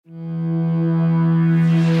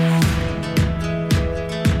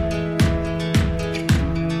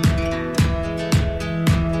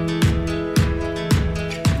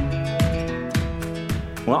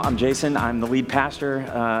I'm Jason. I'm the lead pastor.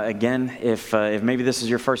 Again, if maybe this is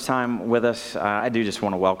your first time with us, I do just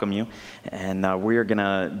want to welcome you. And we are going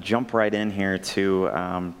to jump right in here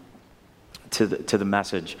to the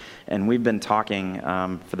message. And we've been talking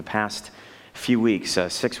for the past few weeks,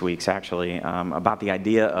 6 weeks actually, about the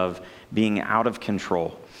idea of being out of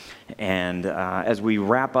control. And as we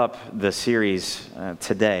wrap up the series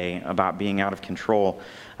today about being out of control,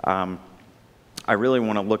 I really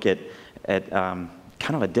want to look at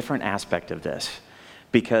kind of a different aspect of this,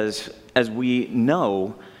 because as we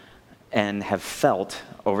know and have felt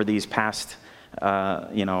over these past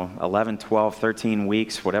 11, 12, 13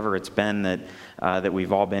 weeks, whatever it's been that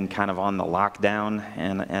we've all been kind of on the lockdown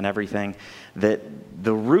and everything, that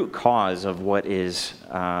the root cause of what is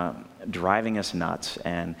driving us nuts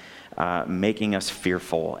and making us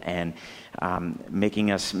fearful and making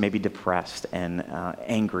us maybe depressed and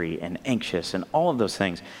angry and anxious and all of those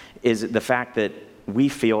things is the fact that we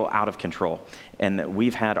feel out of control and that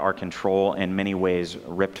we've had our control in many ways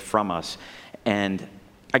ripped from us. And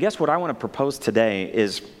I guess what I want to propose today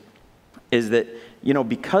is that,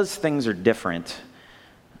 because things are different,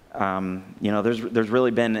 there's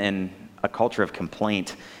really been a culture of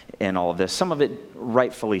complaint in all of this, some of it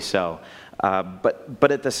rightfully so.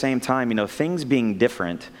 But at the same time, things being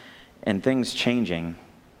different and things changing,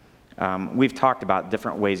 we've talked about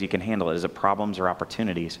different ways you can handle it. Is it problems or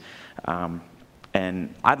opportunities?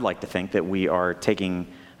 And I'd like to think that we are taking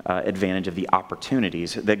advantage of the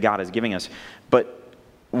opportunities that God is giving us. But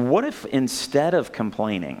what if instead of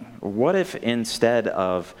complaining, what if instead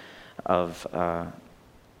of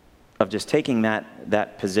just taking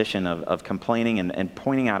that position of complaining and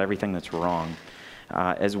pointing out everything that's wrong,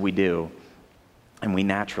 as we do, and we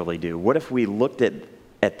naturally do, what if we looked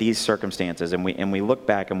at these circumstances and we look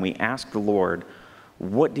back and we ask the Lord,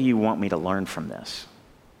 what do you want me to learn from this?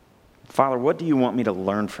 Father, what do you want me to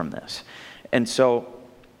learn from this? And so,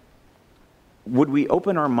 would we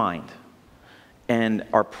open our mind and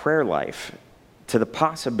our prayer life to the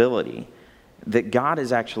possibility that God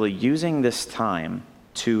is actually using this time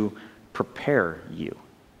to prepare you?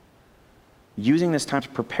 Using this time to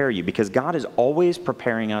prepare you, because God is always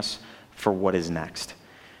preparing us for what is next.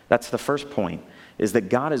 That's the first point, is that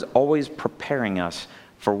God is always preparing us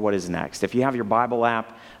for what is next. If you have your Bible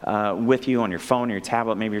app with you on your phone or your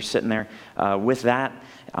tablet, maybe you're sitting there with that,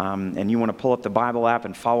 and you want to pull up the Bible app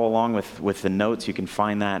and follow along with the notes, you can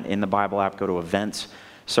find that in the Bible app. Go to events,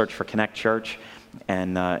 search for Connect Church,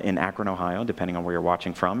 and in Akron, Ohio, depending on where you're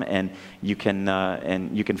watching from, and you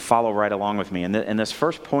can follow right along with me. And this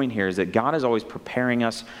first point here is that God is always preparing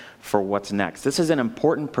us for what's next. This is an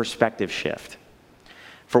important perspective shift.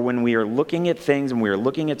 For when we are looking at things and we are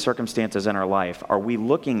looking at circumstances in our life, are we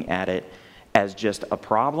looking at it as just a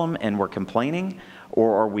problem and we're complaining?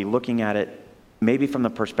 Or are we looking at it maybe from the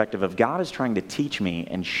perspective of God is trying to teach me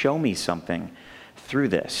and show me something through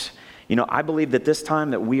this? I believe that this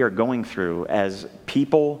time that we are going through as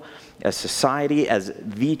people, as society, as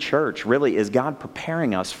the church, really is God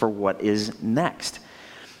preparing us for what is next.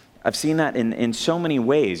 I've seen that in so many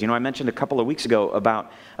ways. I mentioned a couple of weeks ago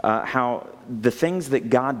about how the things that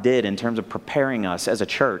God did in terms of preparing us as a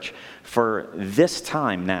church for this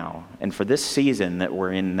time now and for this season that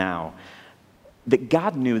we're in now, that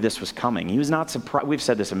God knew this was coming. He was not surprised. We've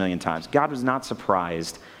said this a million times. God was not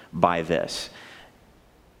surprised by this.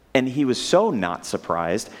 And he was so not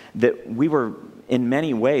surprised that we were, in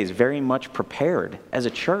many ways, very much prepared as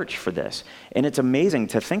a church for this. And it's amazing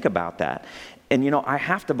to think about that. And, I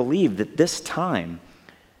have to believe that this time,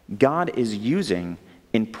 God is using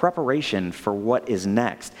in preparation for what is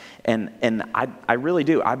next. And I really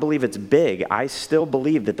do. I believe it's big. I still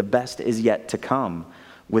believe that the best is yet to come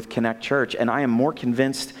with Connect Church. And I am more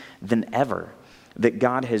convinced than ever that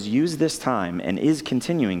God has used this time and is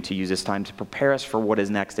continuing to use this time to prepare us for what is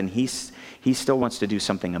next. And he still wants to do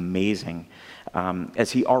something amazing,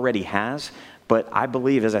 as he already has. But I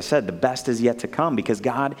believe, as I said, the best is yet to come, because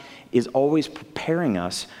God is always preparing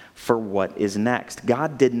us for what is next.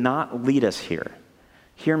 God did not lead us here.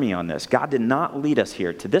 Hear me on this. God did not lead us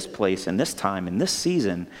here to this place in this time, in this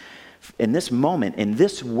season, in this moment, in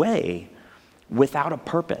this way, without a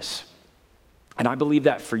purpose. And I believe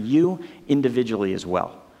that for you individually as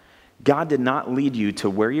well. God did not lead you to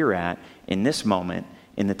where you're at in this moment,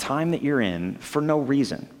 in the time that you're in, for no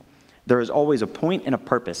reason. There is always a point and a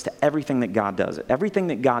purpose to everything that God does. Everything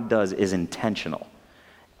that God does is intentional.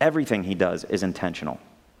 Everything he does is intentional.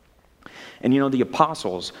 And the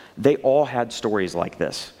apostles, they all had stories like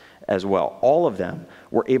this as well. All of them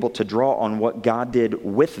were able to draw on what God did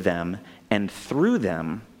with them and through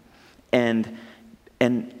them and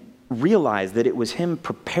realize that it was him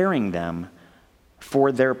preparing them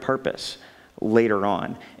for their purpose later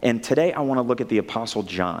on. And today I want to look at the Apostle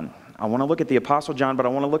John. I want to look at the Apostle John, but I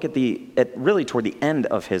want to look at really toward the end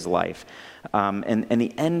of his life and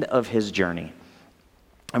the end of his journey.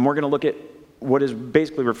 And we're going to look at what is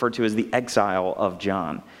basically referred to as the exile of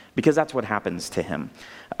John, because that's what happens to him.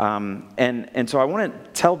 And so I want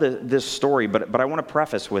to tell this story, but I want to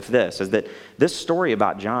preface with this, is that this story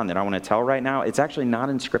about John that I want to tell right now, it's actually not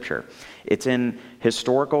in Scripture. It's in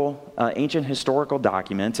ancient historical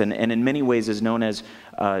documents, and in many ways is known as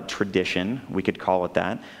tradition, we could call it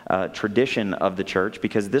that, tradition of the church,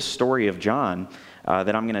 because this story of John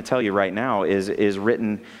that I'm going to tell you right now is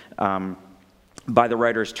written by the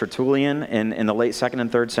writers Tertullian in the late 2nd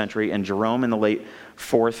and 3rd century, and Jerome in the late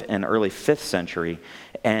 4th and early 5th century.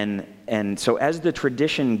 And so as the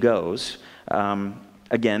tradition goes,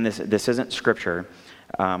 again, this isn't Scripture,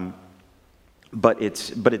 but it's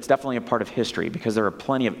definitely a part of history, because there are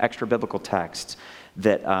plenty of extra biblical texts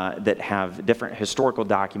that have different historical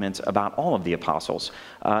documents about all of the apostles,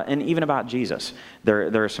 and even about Jesus.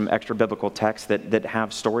 There are some extra biblical texts that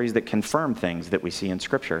have stories that confirm things that we see in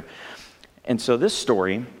Scripture. And so this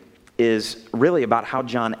story is really about how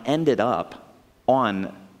John ended up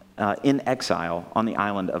in exile on the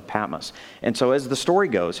island of Patmos. And so as the story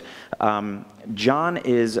goes, John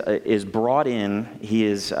is brought in.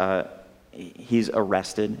 He's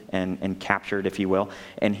arrested and captured, if you will,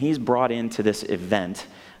 and he's brought into this event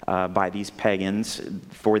by these pagans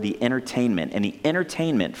for the entertainment. And the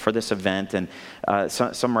entertainment for this event, and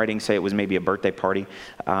some writings say it was maybe a birthday party,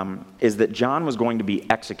 is that John was going to be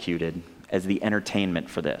executed as the entertainment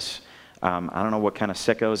for this. I don't know what kind of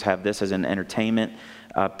sickos have this as an entertainment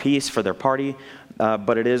piece for their party,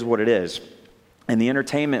 but it is what it is. And the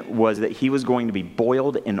entertainment was that he was going to be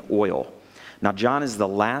boiled in oil. Now, John is the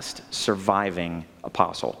last surviving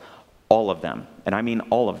apostle. All of them, and I mean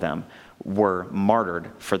all of them, were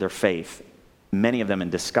martyred for their faith, many of them in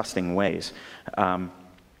disgusting ways. And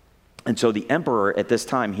so the emperor at this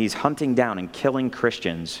time, he's hunting down and killing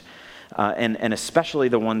Christians, and especially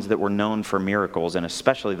the ones that were known for miracles, and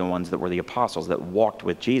especially the ones that were the apostles that walked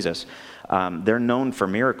with Jesus. They're known for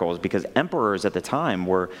miracles because emperors at the time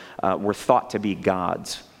were thought to be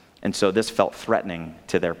gods. And so this felt threatening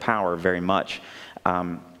to their power very much.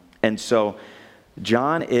 And so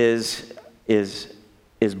John is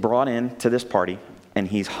brought in to this party, and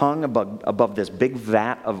he's hung above this big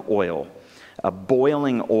vat of oil, a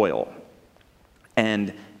boiling oil.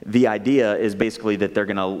 And the idea is basically that they're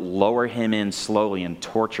going to lower him in slowly and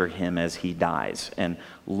torture him as he dies, and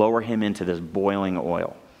lower him into this boiling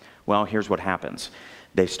oil. Well, here's what happens.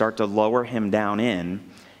 They start to lower him down in,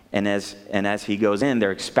 and as he goes in,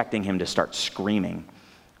 they're expecting him to start screaming.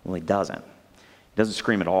 Well, he doesn't. He doesn't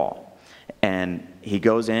scream at all. And he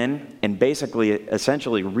goes in and basically,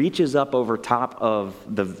 essentially reaches up over top of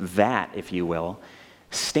the vat, if you will,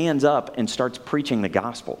 stands up and starts preaching the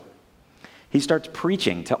gospel. He starts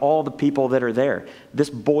preaching to all the people that are there. This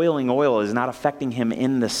boiling oil is not affecting him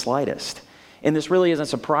in the slightest. And this really isn't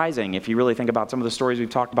surprising if you really think about some of the stories we've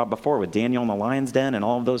talked about before with Daniel in the lion's den and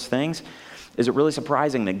all of those things. Is it really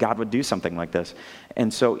surprising that God would do something like this?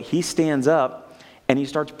 And so he stands up and he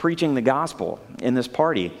starts preaching the gospel in this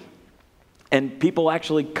party. And people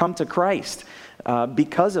actually come to Christ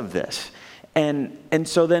because of this. And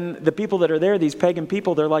so then the people that are there, these pagan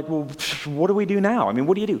people, they're like, well, what do we do now? I mean,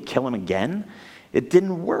 what do you do? Kill him again? It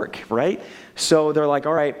didn't work, right? So they're like,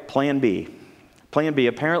 all right, plan B. Plan B,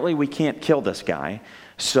 apparently we can't kill this guy,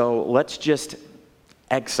 so let's just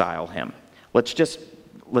exile him. Let's just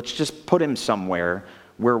put him somewhere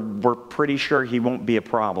where we're pretty sure he won't be a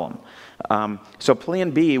problem. So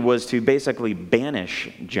plan B was to basically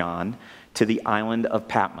banish John to the island of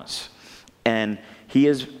Patmos. And he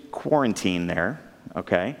is quarantined there,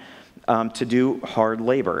 okay, to do hard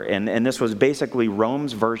labor. And this was basically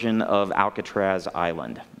Rome's version of Alcatraz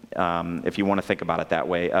Island, if you want to think about it that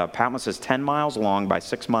way. Patmos is 10 miles long by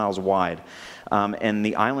 6 miles wide. And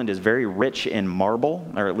the island is very rich in marble,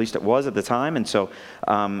 or at least it was at the time. And so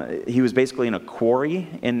he was basically in a quarry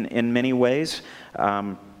in many ways.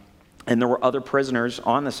 And there were other prisoners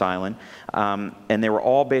on this island, and they were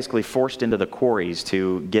all basically forced into the quarries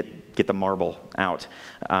to get the marble out.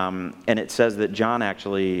 And it says that John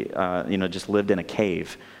actually, just lived in a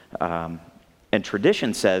cave. And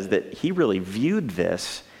tradition says that he really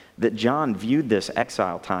that John viewed this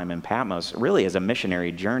exile time in Patmos really as a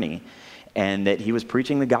missionary journey, and that he was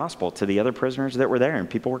preaching the gospel to the other prisoners that were there, and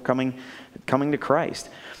people were coming to Christ.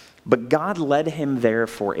 But God led him there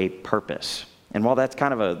for a purpose. And while that's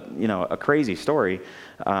kind of a crazy story,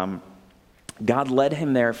 God led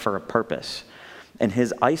him there for a purpose. And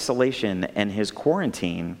his isolation and his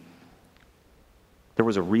quarantine There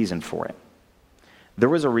was a reason for it. There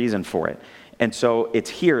was a reason for it. And so it's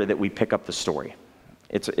here that we pick up the story.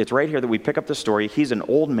 It's right here that we pick up the story. He's an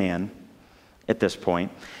old man at this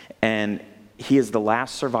point, and he is the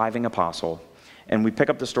last surviving apostle. And we pick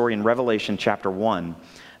up the story in Revelation chapter 1,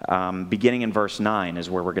 beginning in verse 9 is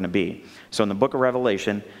where we're going to be. So in the book of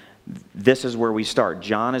Revelation, this is where we start.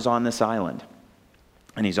 John is on this island,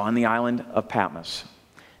 and he's on the island of Patmos.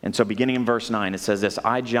 And so beginning in verse 9, it says this,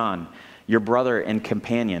 I, John, your brother and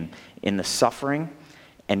companion in the suffering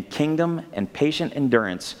and kingdom and patient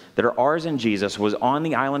endurance that are ours in Jesus, was on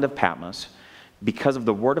the island of Patmos because of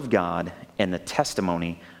the word of God and the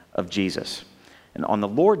testimony of Jesus. And on the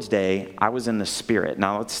Lord's day, I was in the Spirit.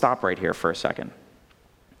 Now let's stop right here for a second.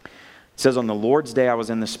 It says on the Lord's day, I was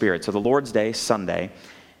in the Spirit. So the Lord's day, Sunday,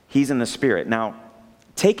 he's in the Spirit. Now,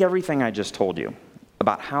 take everything I just told you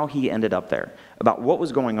about how he ended up there, about what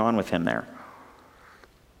was going on with him there,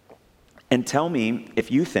 and tell me if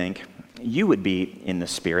you think you would be in the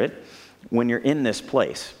Spirit when you're in this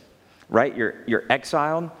place, right? You're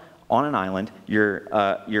exiled on an island.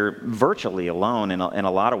 You're virtually alone in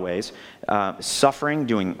a lot of ways, suffering,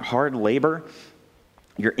 doing hard labor.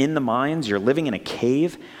 You're in the mines. You're living in a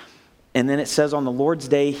cave. And then it says on the Lord's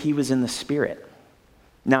day, he was in the Spirit.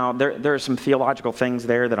 Now, there are some theological things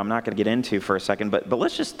there that I'm not going to get into for a second, but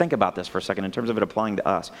let's just think about this for a second in terms of it applying to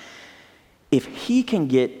us. If he can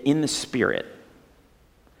get in the Spirit,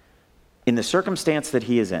 in the circumstance that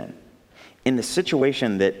he is in the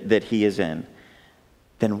situation that he is in,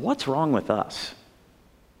 then what's wrong with us?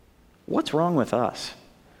 What's wrong with us?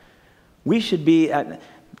 We should be,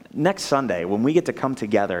 next Sunday, when we get to come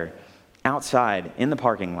together outside in the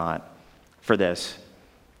parking lot for this,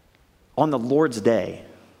 on the Lord's day,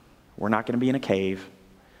 we're not going to be in a cave.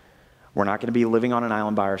 We're not going to be living on an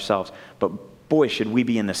island by ourselves. But boy, should we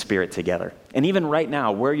be in the Spirit together. And even right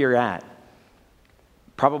now, where you're at,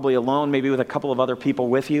 probably alone, maybe with a couple of other people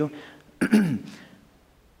with you,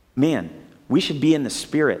 man, we should be in the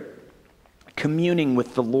Spirit, communing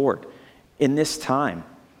with the Lord in this time.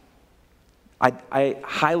 I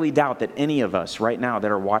highly doubt that any of us right now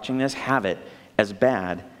that are watching this have it as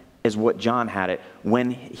bad as what John had it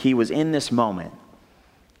when he was in this moment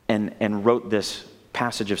and wrote this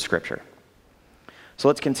passage of Scripture. So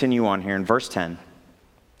let's continue on here in verse 10.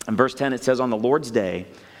 In verse 10 it says, on the Lord's day,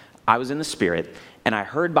 I was in the Spirit, and I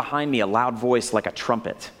heard behind me a loud voice like a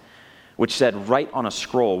trumpet, which said, write on a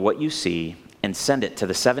scroll what you see and send it to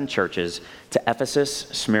the 7 churches, to Ephesus,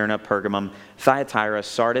 Smyrna, Pergamum, Thyatira,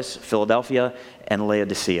 Sardis, Philadelphia, and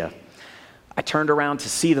Laodicea. I turned around to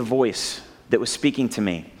see the voice that was speaking to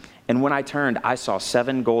me. And when I turned, I saw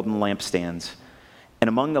 7 golden lampstands. And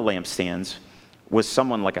among the lampstands was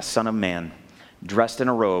someone like a son of man, dressed in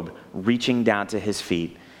a robe, reaching down to his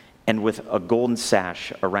feet, and with a golden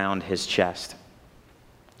sash around his chest.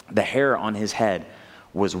 The hair on his head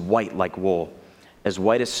was white like wool, as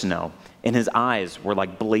white as snow, and his eyes were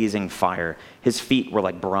like blazing fire. His feet were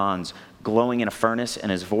like bronze, glowing in a furnace,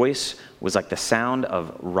 and his voice was like the sound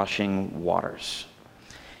of rushing waters.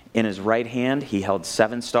 In his right hand he held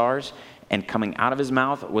 7 stars, and coming out of his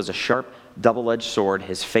mouth was a sharp, double-edged sword.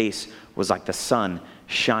 His face was like the sun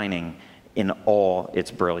shining in all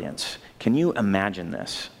its brilliance. Can you imagine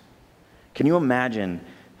this? Can you imagine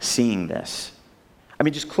seeing this? I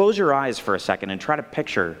mean, just close your eyes for a second and try to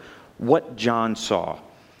picture what John saw.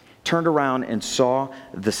 Turned around and saw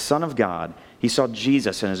the Son of God. He saw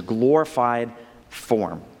Jesus in his glorified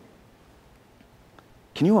form.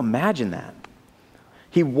 Can you imagine that?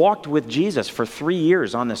 He walked with Jesus for 3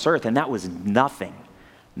 years on this earth, and that was nothing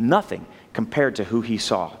compared to who he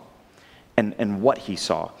saw and what he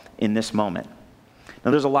saw in this moment. Now,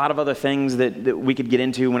 there's a lot of other things that we could get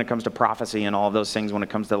into when it comes to prophecy and all of those things when it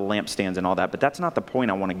comes to the lampstands and all that, but that's not the point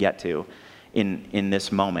I want to get to in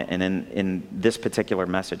this moment and in this particular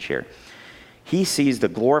message here. He sees the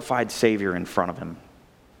glorified Savior in front of him.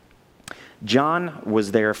 John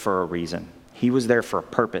was there for a reason. He was there for a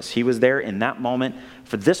purpose. He was there in that moment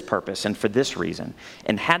for this purpose and for this reason.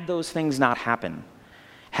 And had those things not happened,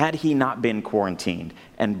 had he not been quarantined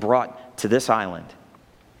and brought to this island,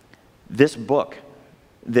 this book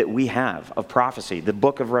that we have of prophecy, the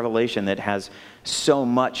book of Revelation that has so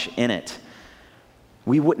much in it,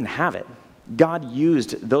 we wouldn't have it. God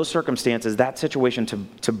used those circumstances, that situation,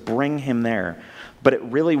 to bring him there. But it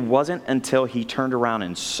really wasn't until he turned around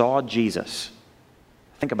and saw Jesus.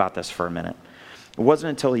 Think about this for a minute. It wasn't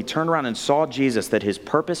until he turned around and saw Jesus that his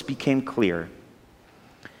purpose became clear,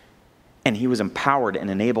 and he was empowered and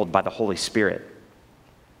enabled by the Holy Spirit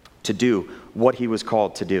to do what he was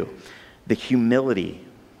called to do. The humility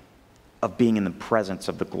of being in the presence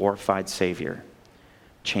of the glorified Savior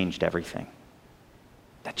changed everything.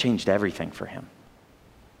 That changed everything for him.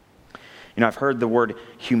 You know, I've heard the word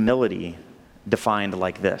humility defined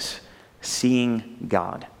like this: seeing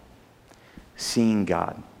God. Seeing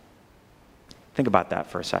God. Think about that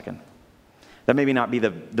for a second. That may not be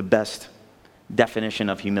the best definition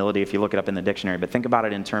of humility if you look it up in the dictionary, but think about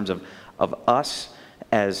it in terms of us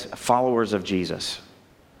as followers of Jesus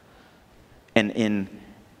and in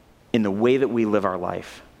the way that we live our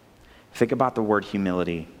life. Think about the word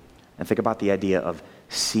humility and think about the idea of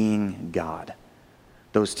seeing God.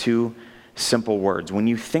 Those two simple words. When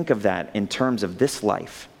you think of that in terms of this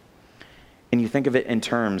life, and you think of it in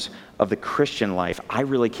terms of the Christian life, I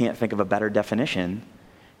really can't think of a better definition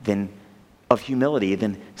of humility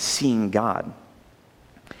than seeing God.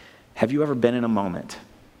 Have you ever been in a moment?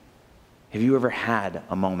 Have you ever had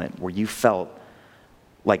a moment where you felt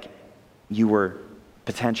like you were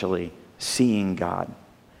potentially seeing God?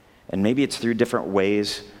 And maybe it's through different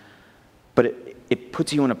ways, but it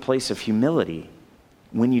puts you in a place of humility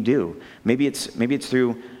when you do. Maybe it's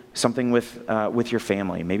through something with your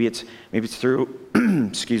family. Maybe it's through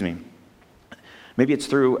excuse me. Maybe it's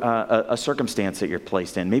through a circumstance that you're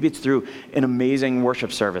placed in. Maybe it's through an amazing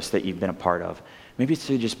worship service that you've been a part of. Maybe it's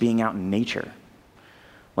through just being out in nature.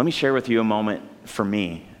 Let me share with you a moment for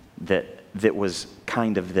me that was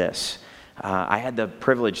kind of this. I had the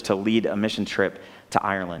privilege to lead a mission trip to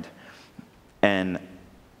Ireland. And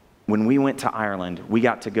when we went to Ireland, we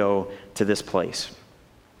got to go to this place.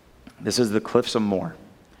 This is the Cliffs of Moher.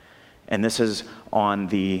 And this is on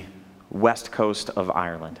the west coast of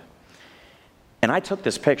Ireland. And I took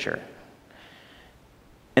this picture.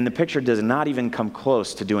 And the picture does not even come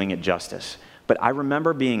close to doing it justice. But I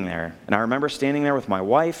remember being there, and I remember standing there with my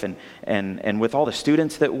wife and with all the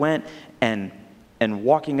students that went and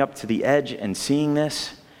walking up to the edge and seeing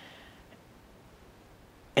this,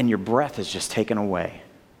 and your breath is just taken away.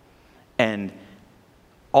 And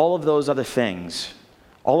all of those other things,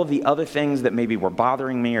 all of the other things that maybe were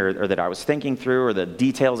bothering me or that I was thinking through, or the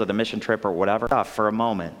details of the mission trip or whatever, for a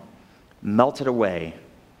moment, melted away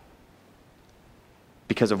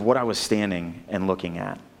because of what I was standing and looking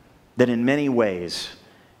at. That in many ways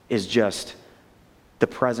is just the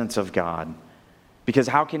presence of God. Because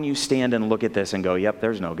how can you stand and look at this and go, yep,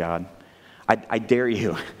 there's no God? I dare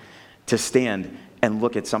you to stand and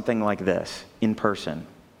look at something like this in person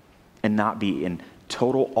and not be in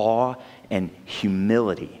total awe and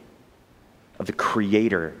humility of the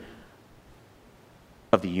creator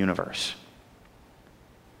of the universe.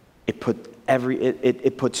 It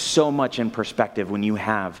puts so much in perspective when you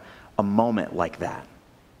have a moment like that.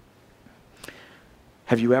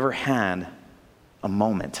 Have you ever had a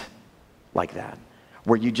moment like that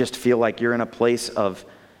where you just feel like you're in a place of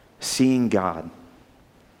seeing God?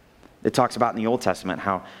 It talks about in the Old Testament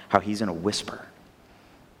how he's in a whisper.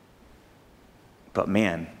 But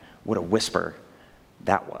man, what a whisper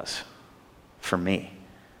that was for me,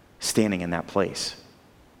 standing in that place.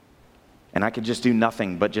 And I could just do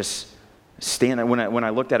nothing but just stand there. When I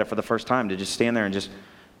looked at it for the first time, to just stand there and just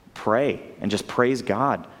pray and just praise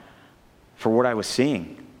God for what I was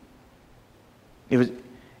seeing. It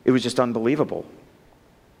was just unbelievable.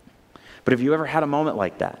 But have you ever had a moment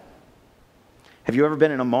like that? Have you ever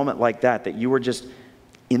been in a moment like that you were just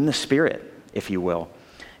in the Spirit, if you will,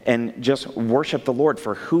 and just worship the Lord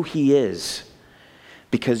for who He is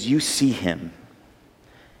because you see Him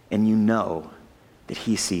and you know that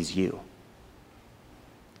He sees you?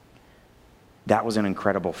 That was an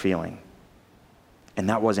incredible feeling. And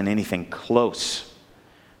that wasn't anything close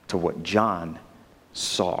to what John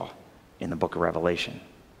saw in the book of Revelation.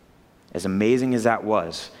 As amazing as that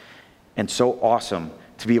was, and so awesome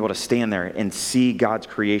to be able to stand there and see God's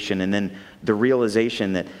creation, and then the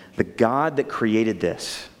realization that the God that created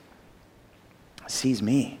this sees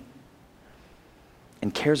me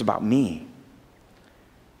and cares about me.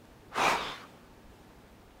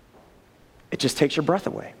 It just takes your breath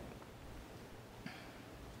away.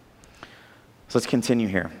 So let's continue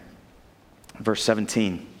here. Verse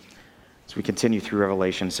 17, as we continue through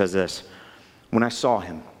Revelation, says this: when I saw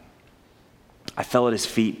Him, I fell at His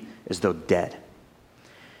feet as though dead.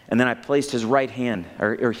 And then I placed His right hand,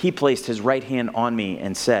 or He placed His right hand on me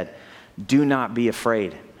and said, do not be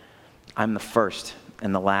afraid. I'm the first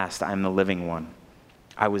and the last. I am the living one.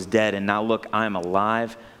 I was dead, and now look, I am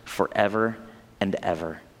alive forever and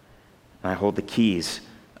ever. And I hold the keys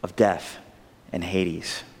of death and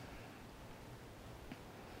Hades.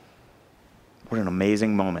 What an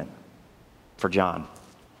amazing moment for John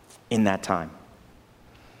in that time.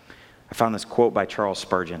 I found this quote by Charles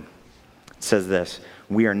Spurgeon. It says this: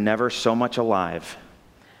 we are never so much alive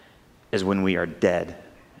as when we are dead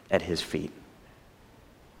at His feet.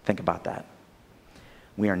 Think about that.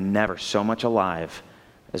 We are never so much alive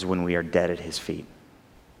as when we are dead at his feet.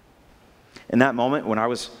 In that moment, when I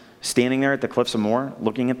was standing there at the Cliffs of Moher,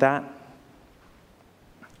 looking at that,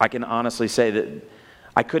 I can honestly say that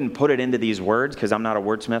I couldn't put it into these words because I'm not a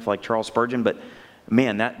wordsmith like Charles Spurgeon, but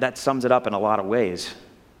man, that sums it up in a lot of ways.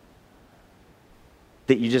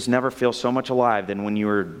 That you just never feel so much alive than when you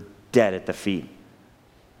were dead at the feet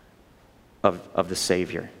of the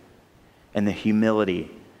Savior, and the humility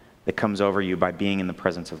that comes over you by being in the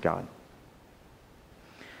presence of God.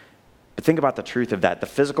 But think about the truth of that. The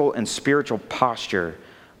physical and spiritual posture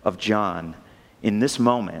of John in this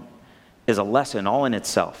moment is a lesson all in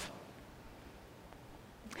itself.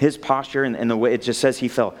 His posture and the way it just says he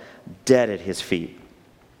fell dead at his feet.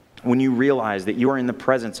 When you realize that you are in the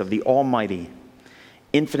presence of the Almighty,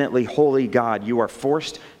 infinitely holy God, you are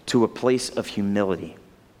forced to a place of humility.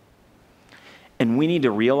 And we need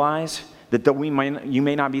to realize that though you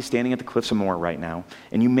may not be standing at the Cliffs of Moher right now,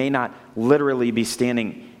 and you may not literally be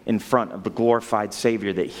standing in front of the glorified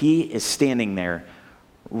Savior, that he is standing there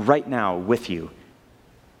right now with you.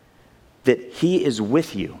 That he is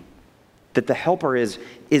with you. That the helper is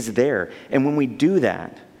there. And when we do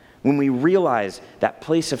that, when we realize that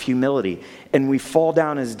place of humility, and we fall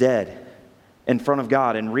down as dead in front of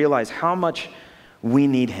God and realize how much we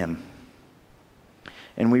need him,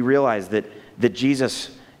 and we realize that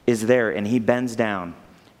Jesus is there, and he bends down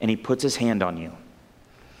and he puts his hand on you.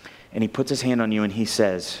 And he puts his hand on you and he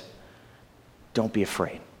says, don't be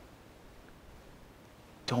afraid.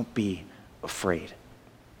 Don't be afraid.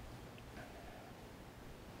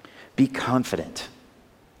 Be confident.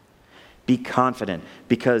 Be confident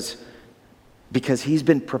because he's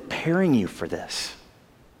been preparing you for this.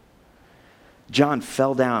 John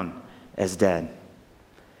fell down as dead,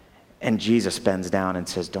 and Jesus bends down and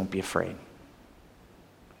says, don't be afraid.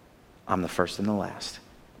 I'm the first and the last.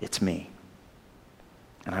 It's me.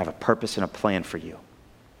 And I have a purpose and a plan for you.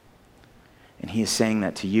 And he is saying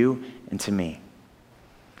that to you and to me.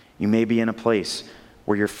 You may be in a place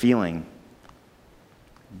where you're feeling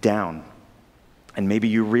down. And maybe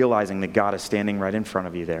you're realizing that God is standing right in front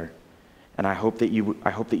of you there. And I hope that you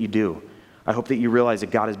do. I hope that you realize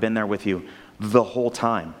that God has been there with you the whole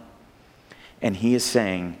time. And he is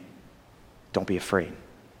saying, don't be afraid.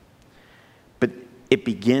 But it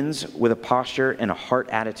begins with a posture and a heart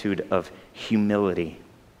attitude of humility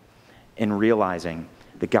and realizing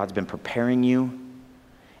that God's been preparing you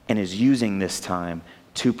and is using this time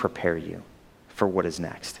to prepare you for what is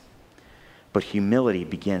next. But humility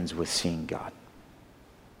begins with seeing God.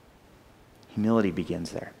 Humility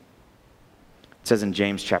begins there. It says in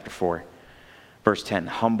James chapter 4, verse 10,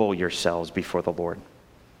 humble yourselves before the Lord,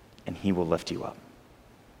 and he will lift you up.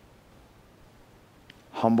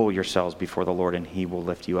 Humble yourselves before the Lord, and he will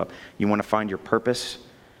lift you up. You want to find your purpose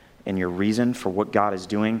and your reason for what God is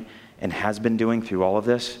doing and has been doing through all of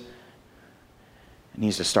this? It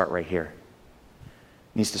needs to start right here.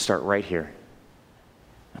 It needs to start right here.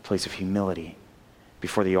 A place of humility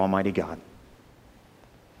before the Almighty God.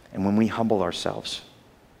 And when we humble ourselves,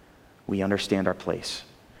 we understand our place.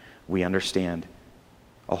 We understand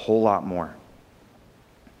a whole lot more.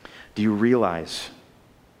 Do you realize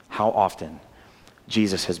how often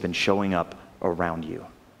Jesus has been showing up around you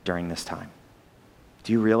during this time?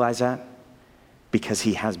 Do you realize that? Because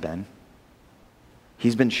he has been.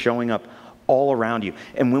 He's been showing up all around you.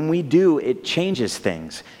 And when we do, it changes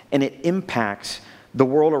things and it impacts the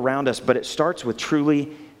world around us, but it starts with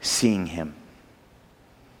truly seeing him.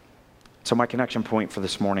 So my connection point for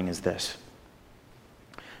this morning is this.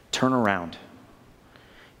 Turn around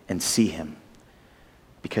and see him,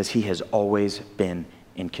 because he has always been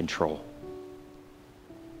in control.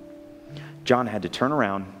 John had to turn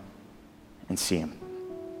around and see him.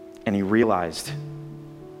 And he realized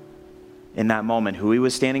in that moment who he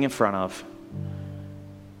was standing in front of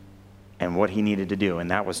and what he needed to do,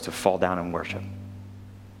 and that was to fall down and worship.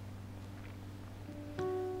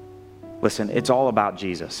 Listen, it's all about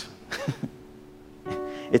Jesus.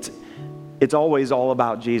 It's always all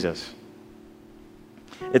about Jesus.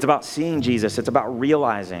 It's about seeing Jesus. It's about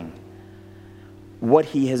realizing what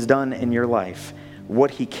he has done in your life,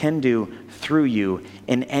 what he can do through you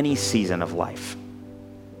in any season of life.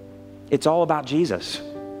 It's all about Jesus.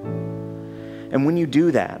 And when you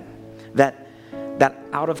do that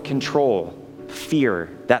out of control fear,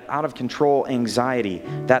 that out of control anxiety,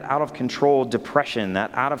 that out of control depression,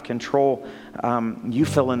 that out of control, you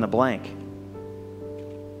fill in the blank.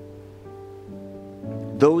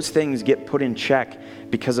 Those things get put in check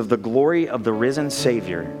because of the glory of the risen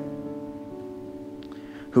Savior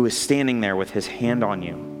who is standing there with his hand on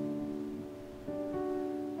you.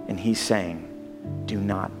 And he's saying, do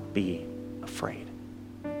not be afraid.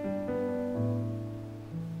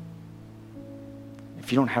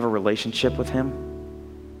 if you don't have a relationship with him,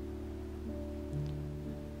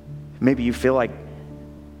 maybe you feel like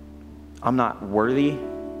I'm not worthy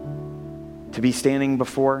to be standing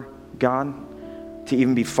before God, to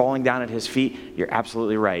even be falling down at his feet. You're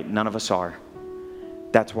absolutely right. None of us are.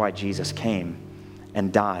 That's why Jesus came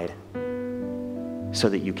and died, so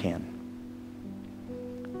that you can.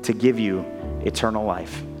 To give you eternal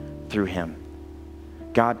life through him.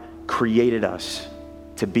 God created us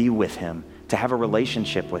to be with him, to have a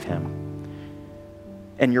relationship with him.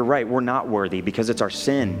 And you're right, we're not worthy because it's our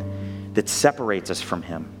sin that separates us from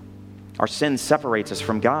him. Our sin separates us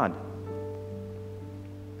from God.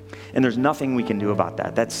 And there's nothing we can do about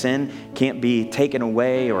that. That sin can't be taken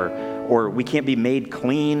away or we can't be made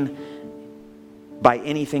clean by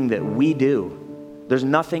anything that we do. There's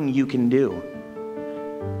nothing you can do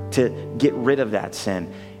to get rid of that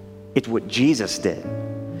sin. It's what Jesus did.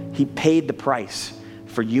 He paid the price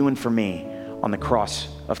for you and for me on the cross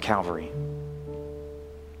of Calvary.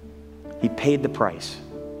 He paid the price.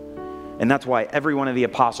 And that's why every one of the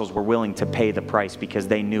apostles were willing to pay the price, because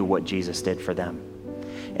they knew what Jesus did for them.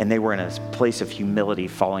 And they were in a place of humility,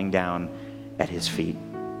 falling down at his feet.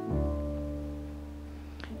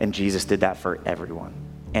 And Jesus did that for everyone.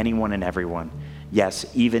 Anyone and everyone. Yes,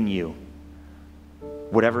 even you.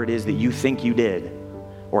 Whatever it is that you think you did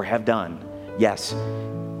or have done, yes,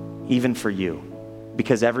 even for you.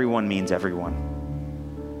 Because everyone means everyone.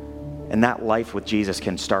 And that life with Jesus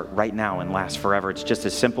can start right now and last forever. It's just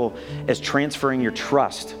as simple as transferring your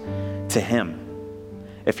trust to him.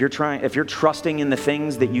 If you're trusting in the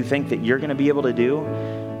things that you think that you're going to be able to do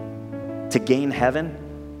to gain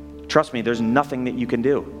heaven, trust me, there's nothing that you can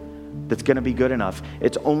do that's going to be good enough.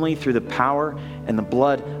 It's only through the power and the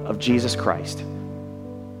blood of Jesus Christ.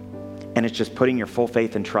 And it's just putting your full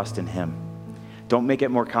faith and trust in him. Don't make it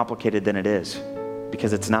more complicated than it is,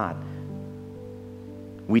 because it's not.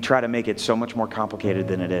 We try to make it so much more complicated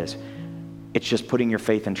than it is. It's just putting your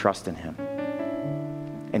faith and trust in him.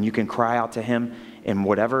 And you can cry out to him in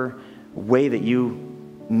whatever way that you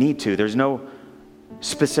need to. There's no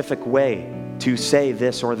specific way to say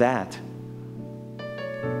this or that.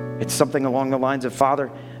 It's something along the lines of, Father,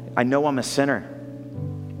 I know I'm a sinner.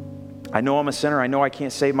 I know I'm a sinner. I know I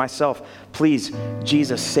can't save myself. Please,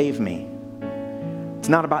 Jesus, save me. It's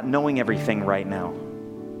not about knowing everything right now.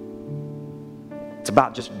 It's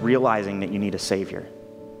about just realizing that you need a Savior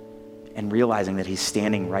and realizing that he's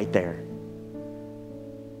standing right there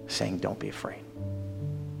saying, don't be afraid.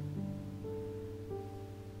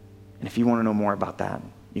 And if you want to know more about that,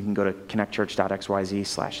 you can go to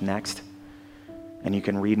connectchurch.xyz/next and you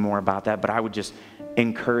can read more about that. But I would just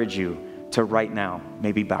encourage you to right now,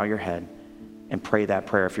 maybe bow your head and pray that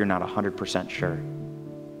prayer if you're not 100% sure.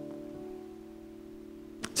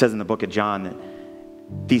 It says in the book of John that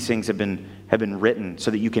these things have been written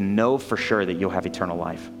so that you can know for sure that you'll have eternal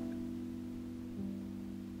life.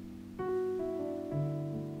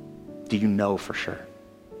 Do you know for sure?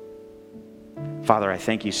 Father, I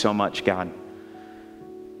thank you so much, God,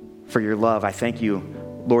 for your love. I thank you,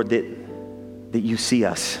 Lord, that you see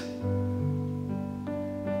us.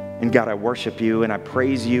 And God, I worship you and I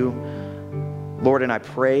praise you, Lord, and I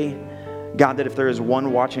pray, God, that if there is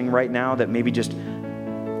one watching right now that maybe just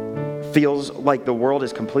feels like the world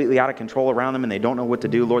is completely out of control around them and they don't know what to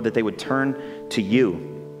do, Lord, that they would turn to you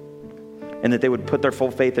and that they would put their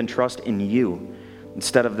full faith and trust in you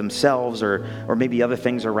instead of themselves or maybe other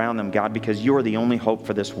things around them, God, because you're the only hope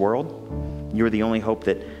for this world. You're the only hope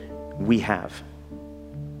that we have.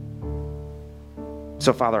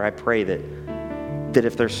 So, Father, I pray that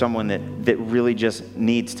if there's someone that really just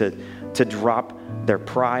needs to drop their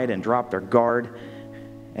pride and drop their guard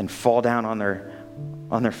and fall down on their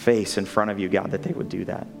face in front of you, God, that they would do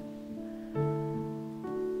that.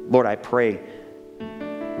 Lord, I pray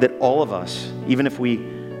that all of us, even if we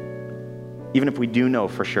do know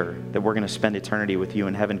for sure that we're going to spend eternity with you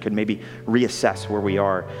in heaven, could maybe reassess where we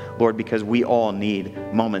are, Lord, because we all need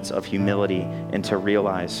moments of humility and to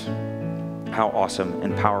realize how awesome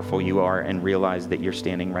and powerful you are and realize that you're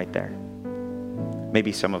standing right there.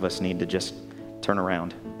 Maybe some of us need to just turn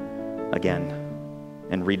around again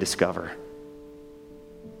and rediscover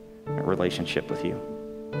a relationship with you.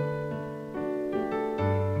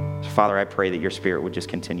 So, Father, I pray that your Spirit would just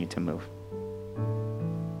continue to move.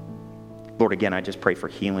 Lord, again, I just pray for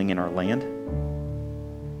healing in our land.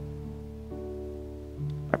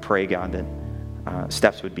 I pray, God, that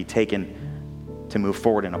steps would be taken to move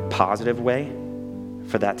forward in a positive way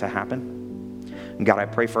for that to happen. And God, I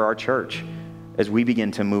pray for our church as we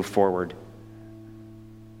begin to move forward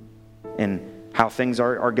in how things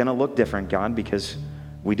are going to look different, God, because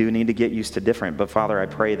We do need to get used to different, but Father, I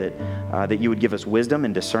pray that you would give us wisdom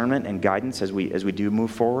and discernment and guidance as we do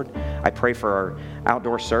move forward. I pray for our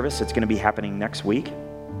outdoor service that's going to be happening next week.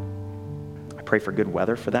 I pray for good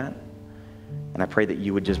weather for that. And I pray that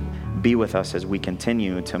you would just be with us as we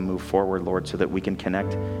continue to move forward, Lord, so that we can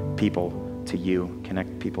connect people to you,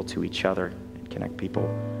 connect people to each other, and connect people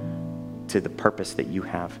to the purpose that you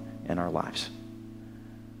have in our lives.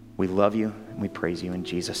 We love you and we praise you in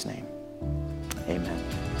Jesus' name.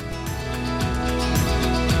 Amen.